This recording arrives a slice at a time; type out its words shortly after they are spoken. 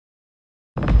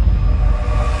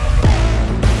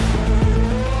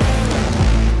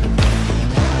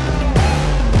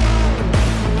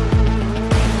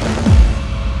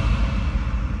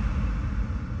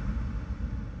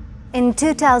In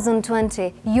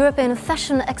 2020, European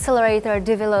Fashion Accelerator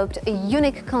developed a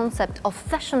unique concept of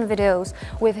fashion videos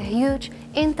with huge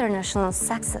international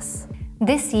success.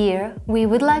 This year, we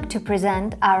would like to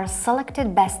present our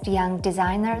selected best young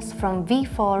designers from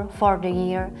V4 for the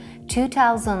year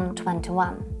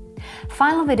 2021.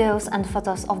 Final videos and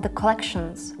photos of the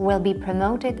collections will be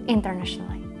promoted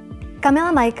internationally.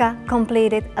 Kamila Majka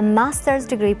completed a master's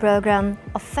degree program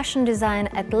of fashion design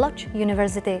at Lodz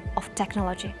University of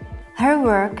Technology. Her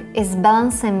work is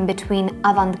balancing between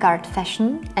avant-garde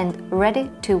fashion and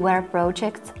ready-to-wear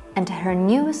projects, and her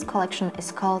newest collection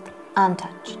is called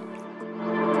Untouched.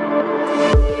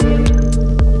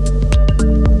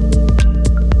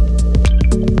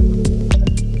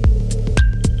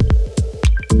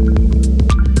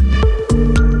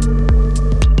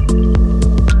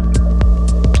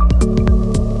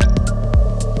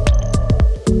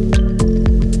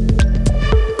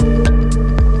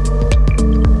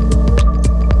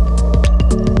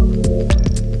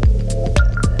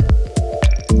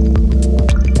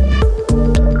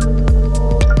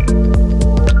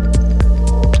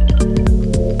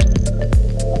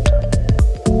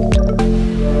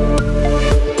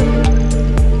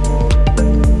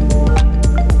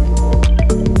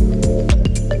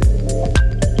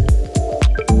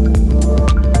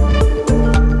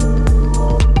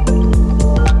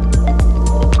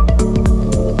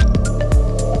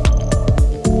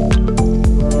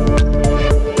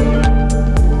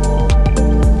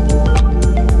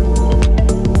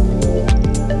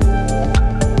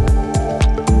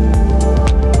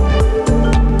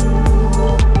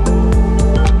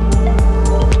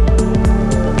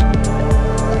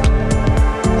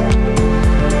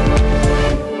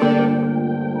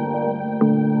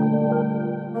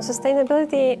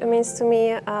 Sustainability means to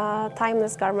me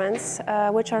timeless garments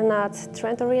which are not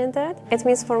trend-oriented. It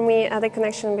means for me the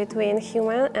connection between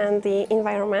human and the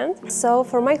environment. So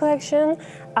for my collection,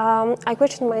 I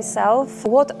question myself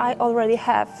what I already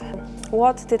have.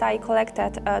 What did I collect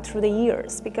through the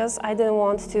years? Because I didn't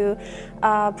want to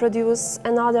produce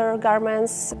another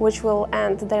garments which will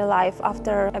end their life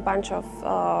after a bunch of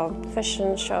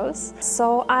fashion shows.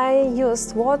 So I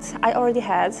used what I already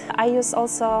had. I used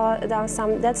also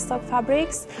some dead stock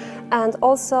fabrics, and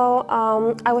also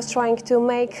I was trying to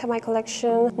make my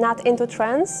collection not into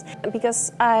trends,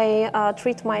 because I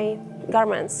treat my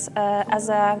garments as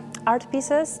art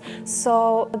pieces,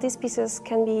 so these pieces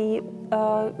can be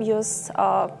used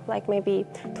like maybe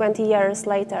 20 years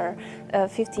later,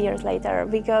 50 years later,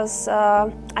 because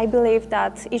I believe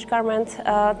that each garment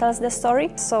tells the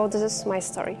story, so this is my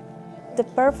story. The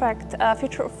perfect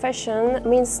future of fashion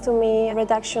means to me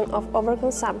reduction of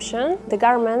overconsumption, the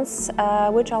garments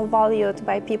which are valued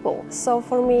by people. So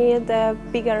for me the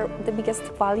biggest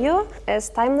value is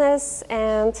timeless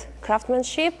and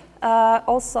craftsmanship.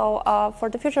 Also, for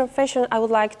the future of fashion, I would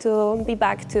like to be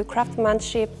back to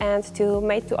craftsmanship and to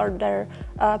made-to-order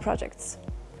projects.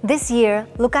 This year,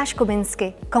 Lukáš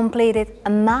Kubinsky completed a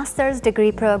master's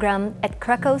degree program at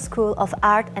Krakow School of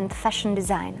Art and Fashion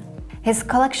Design. His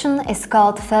collection is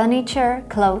called Furniture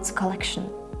Clothes Collection.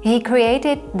 He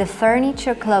created the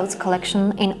Furniture Clothes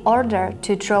Collection in order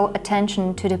to draw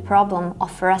attention to the problem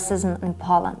of racism in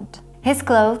Poland. His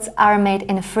clothes are made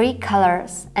in 3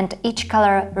 colors, and each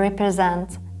color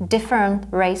represents different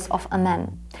race of a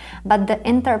man. But the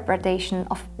interpretation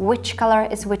of which color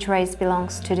is which race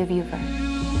belongs to the viewer.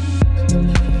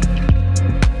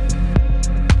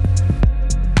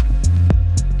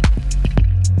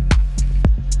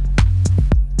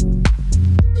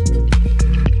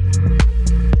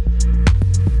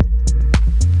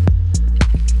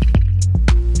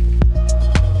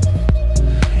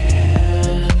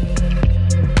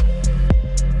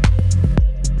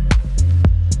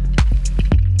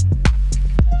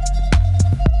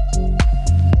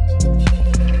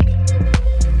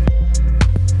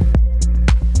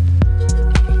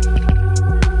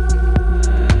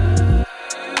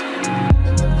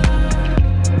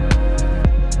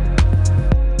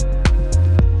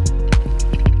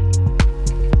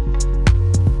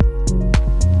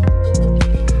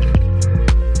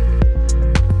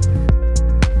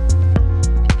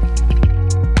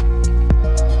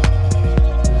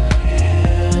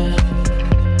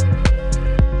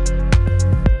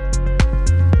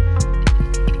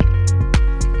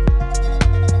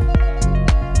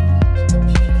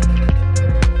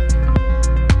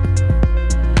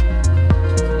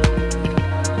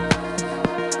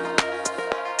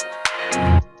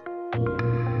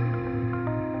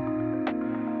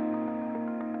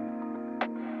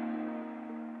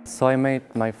 So I made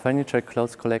my furniture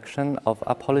clothes collection of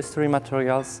upholstery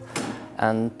materials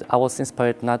And I was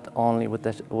inspired not only with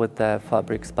the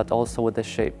fabrics, but also with the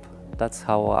shape. That's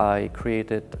how I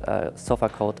created a sofa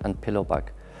coat and pillow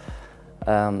bag.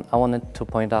 I wanted to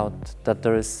point out that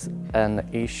there is an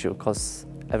issue, because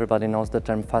everybody knows the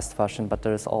term fast fashion, but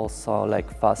there is also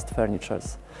like fast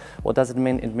furnitures. What does it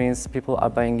mean? It means people are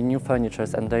buying new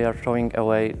furnitures and they are throwing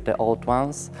away the old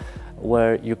ones,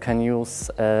 where you can use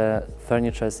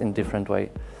furnitures in different way.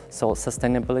 So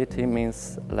sustainability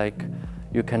means like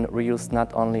you can reuse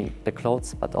not only the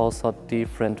clothes, but also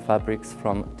different fabrics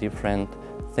from different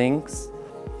things.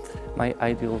 My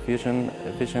ideal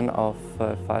vision of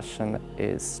fashion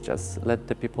is just let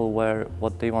the people wear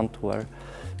what they want to wear.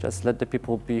 Just let the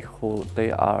people be who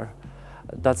they are.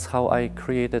 That's how I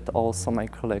created also my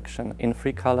collection in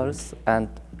 3 colors, and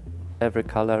every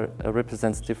color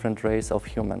represents different race of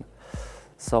human.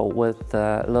 So with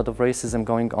a lot of racism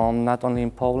going on, not only in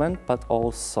Poland, but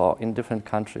also in different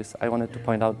countries, I wanted to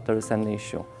point out there is an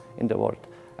issue in the world.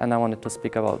 And I wanted to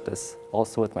speak about this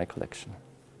also with my collection.